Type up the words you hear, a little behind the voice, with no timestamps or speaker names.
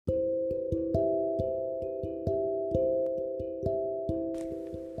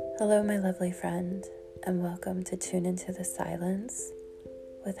Hello, my lovely friend, and welcome to Tune Into the Silence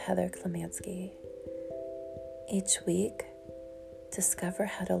with Heather Klemansky. Each week, discover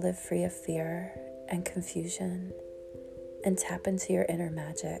how to live free of fear and confusion and tap into your inner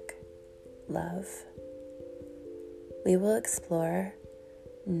magic, love. We will explore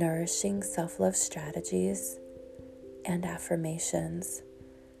nourishing self-love strategies and affirmations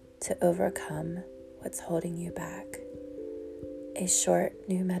to overcome what's holding you back. A short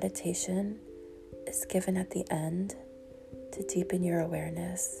new meditation is given at the end to deepen your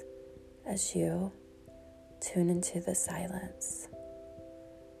awareness as you tune into the silence.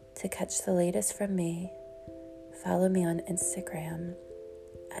 To catch the latest from me, follow me on Instagram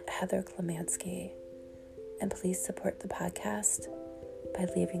at Heather Klemansky, and please support the podcast by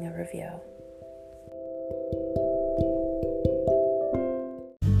leaving a review.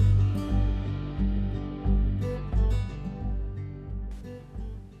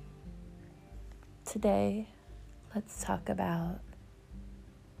 Today, let's talk about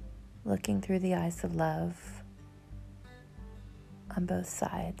looking through the eyes of love on both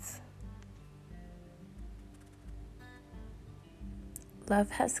sides.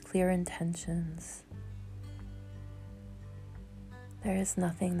 Love has clear intentions. There is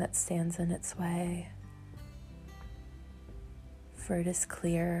nothing that stands in its way, for it is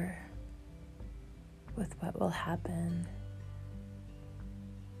clear with what will happen.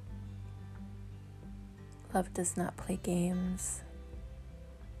 Love does not play games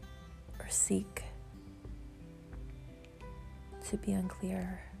or seek to be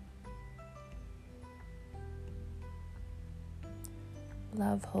unclear.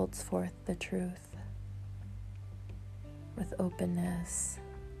 Love holds forth the truth with openness,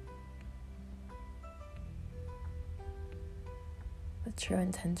 with true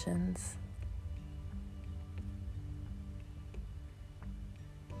intentions.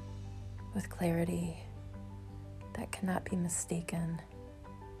 With clarity that cannot be mistaken,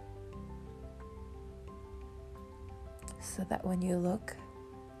 so that when you look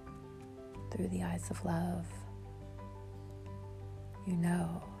through the eyes of love, you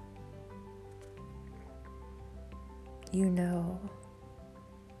know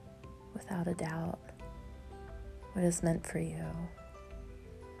without a doubt what is meant for you.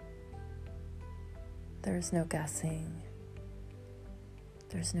 There's no guessing,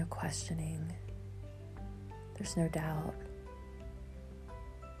 there's no questioning, there's no doubt.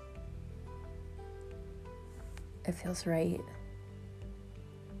 It feels right.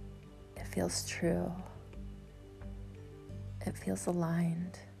 It feels true. It feels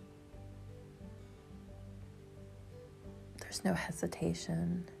aligned. There's no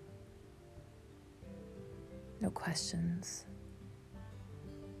hesitation, no questions.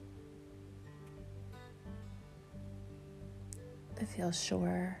 It feels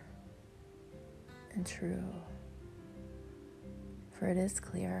sure and true, for it is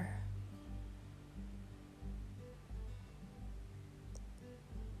clear.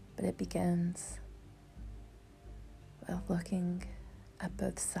 But it begins with looking at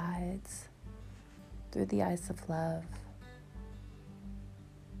both sides through the eyes of love,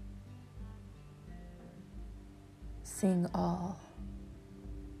 seeing all,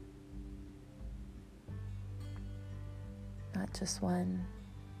 not just one,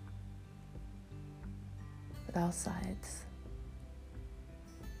 but all sides.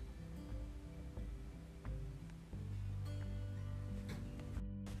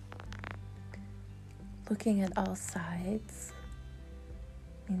 Looking at all sides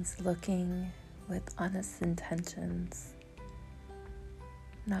means looking with honest intentions,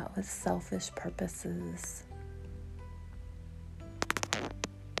 not with selfish purposes.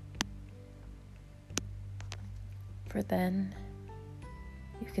 For then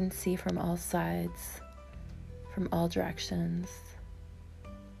you can see from all sides, from all directions,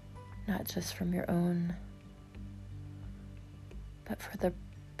 not just from your own, but for the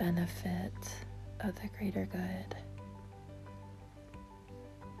benefit of the greater good.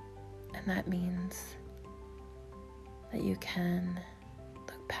 And that means that you can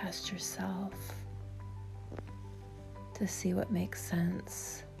look past yourself to see what makes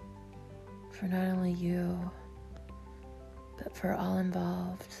sense for not only you, but for all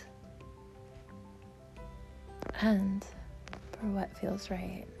involved, and for what feels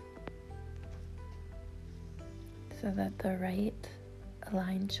right, so that the right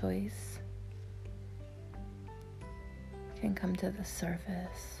aligned choice can come to the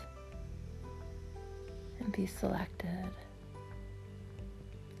surface and be selected.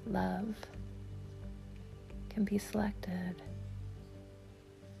 Love can be selected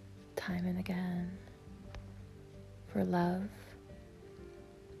time and again, for love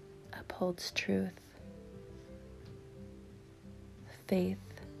holds truth, faith,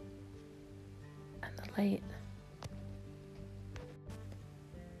 and the light.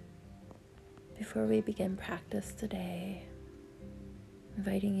 Before we begin practice today,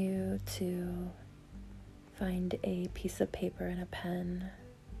 inviting you to find a piece of paper and a pen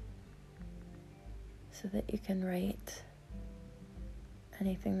so that you can write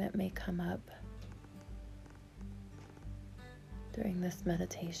anything that may come up during this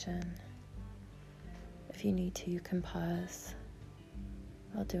meditation. If you need to, you can pause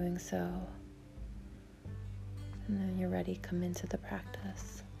while doing so, and then you're ready, come into the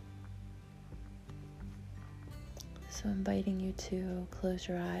practice. So inviting you to close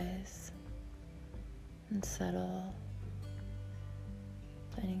your eyes and settle,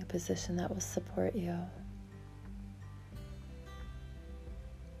 finding a position that will support you.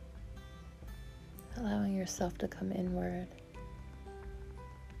 Allowing yourself to come inward,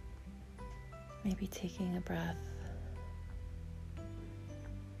 maybe taking a breath.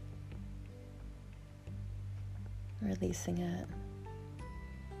 Releasing it.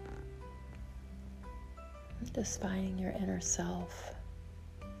 Just finding your inner self,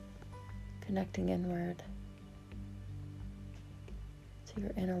 connecting inward to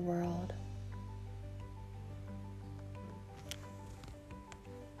your inner world.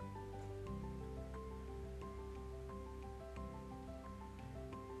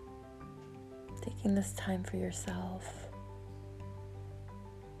 Taking this time for yourself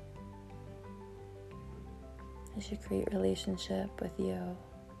as you create relationship with you.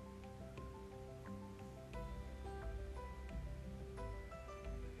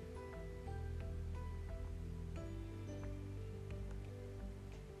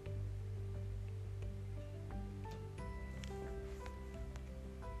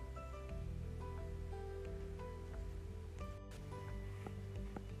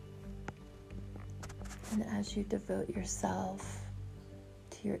 And as you devote yourself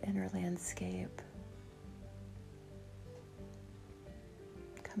to your inner landscape,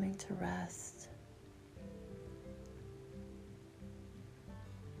 coming to rest,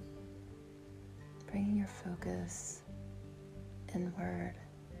 bringing your focus inward,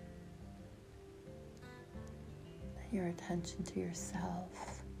 your attention to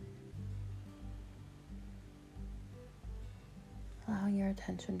yourself, allowing your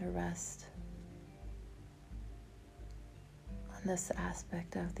attention to rest on this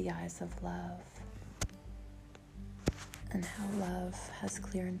aspect of the eyes of love, and how love has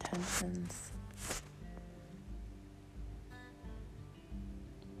clear intentions.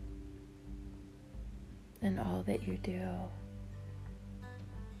 In all that you do.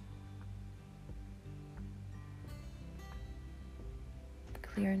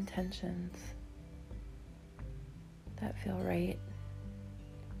 Clear intentions that feel right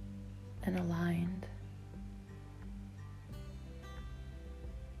and aligned,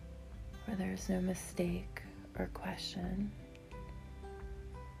 where there's no mistake or question,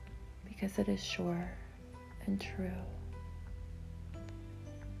 because it is sure and true,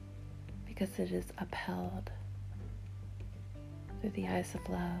 because it is upheld through the eyes of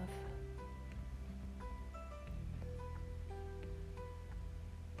love.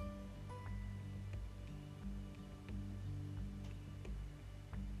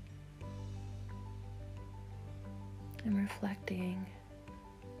 And reflecting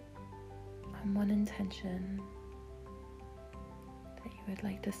on one intention that you would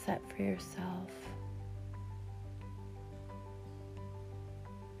like to set for yourself.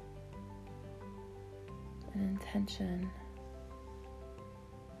 An intention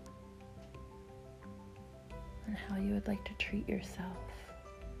on how you would like to treat yourself.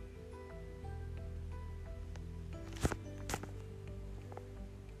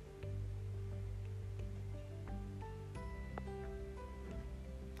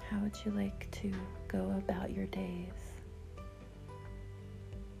 How would you like to go about your days?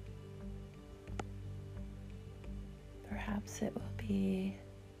 Perhaps it will be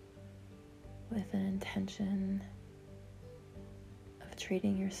with an intention of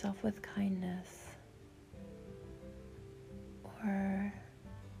treating yourself with kindness, or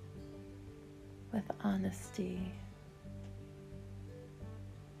with honesty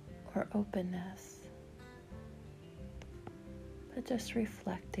or openness. But just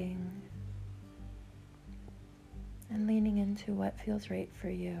reflecting and leaning into what feels right for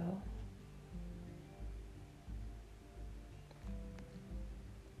you.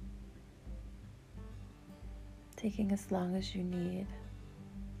 Taking as long as you need.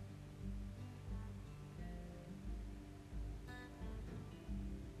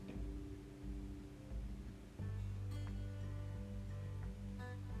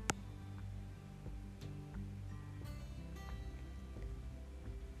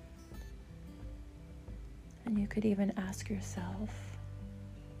 And you could even ask yourself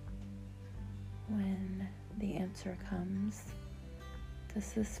when the answer comes,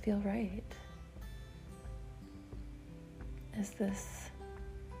 does this feel right? Does this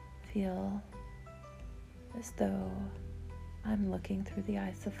feel as though I'm looking through the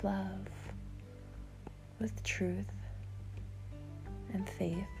eyes of love with truth and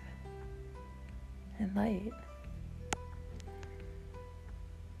faith and light?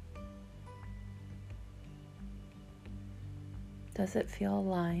 Does it feel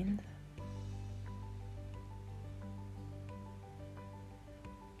aligned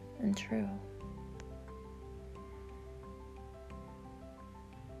and true?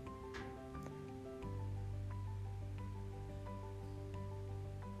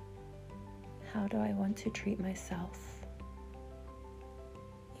 How do I want to treat myself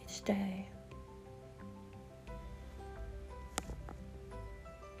each day?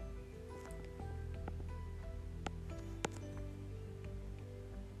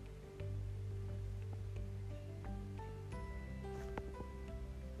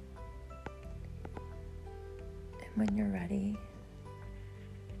 And when you're ready,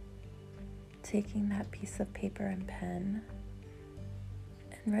 taking that piece of paper and pen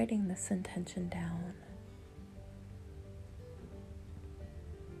and writing this intention down.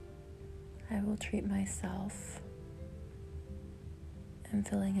 I will treat myself, and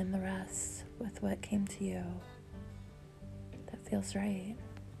filling in the rest with what came to you that feels right.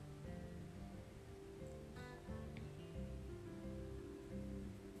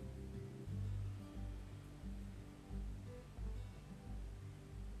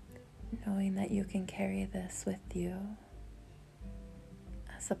 Knowing that you can carry this with you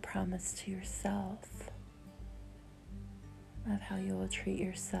as a promise to yourself of how you will treat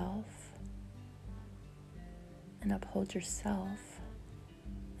yourself and uphold yourself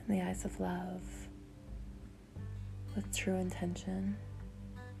in the eyes of love with true intention,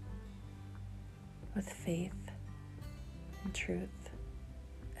 with faith and truth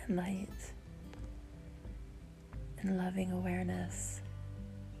and light and loving awareness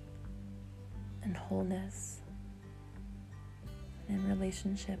and wholeness and in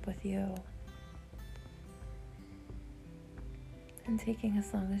relationship with you, and taking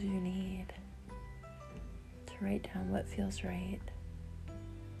as long as you need to write down what feels right.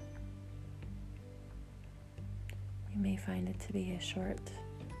 You may find it to be a short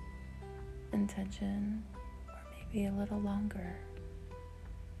intention or maybe a little longer.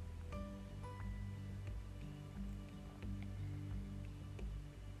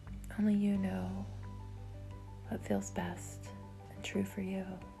 Only you know what feels best and true for you.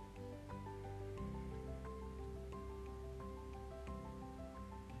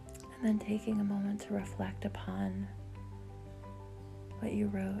 And then taking a moment to reflect upon what you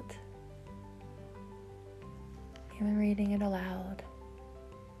wrote, even reading it aloud.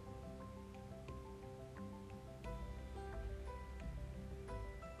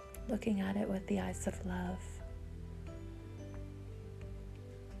 Looking at it with the eyes of love,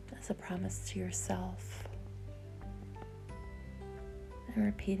 as a promise to yourself, and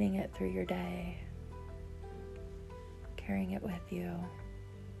repeating it through your day, carrying it with you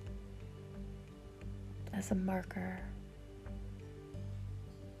as a marker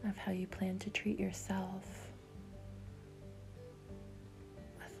of how you plan to treat yourself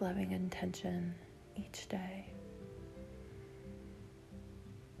with loving intention each day.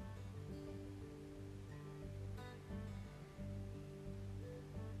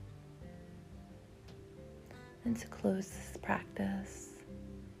 And to close this practice,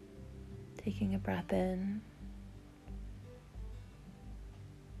 taking a breath in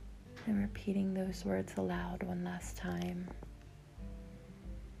and repeating those words aloud one last time,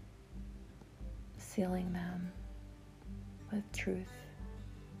 sealing them with truth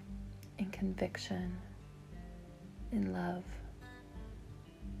and conviction in love.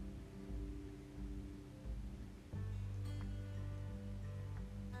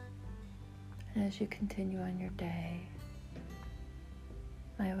 And as you continue on your day,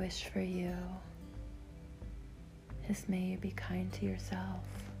 my wish for you is may you be kind to yourself.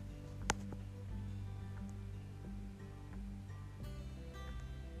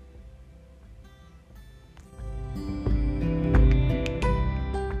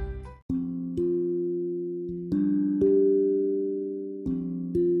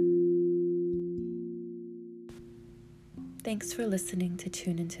 Thanks for listening to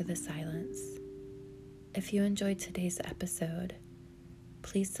Tune Into the Silence. If you enjoyed today's episode,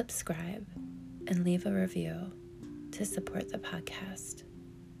 please subscribe and leave a review to support the podcast.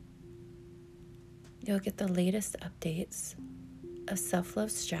 You'll get the latest updates of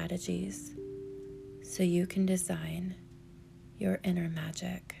self-love strategies, so you can design your inner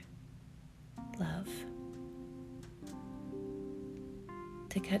magic. Love.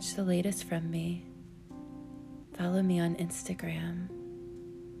 To catch the latest from me, follow me on Instagram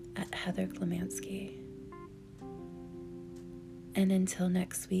at Heather Klemansky. And until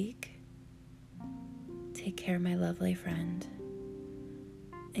next week, take care, my lovely friend,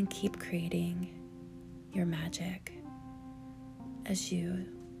 and keep creating your magic as you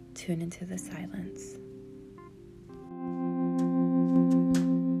tune into the silence.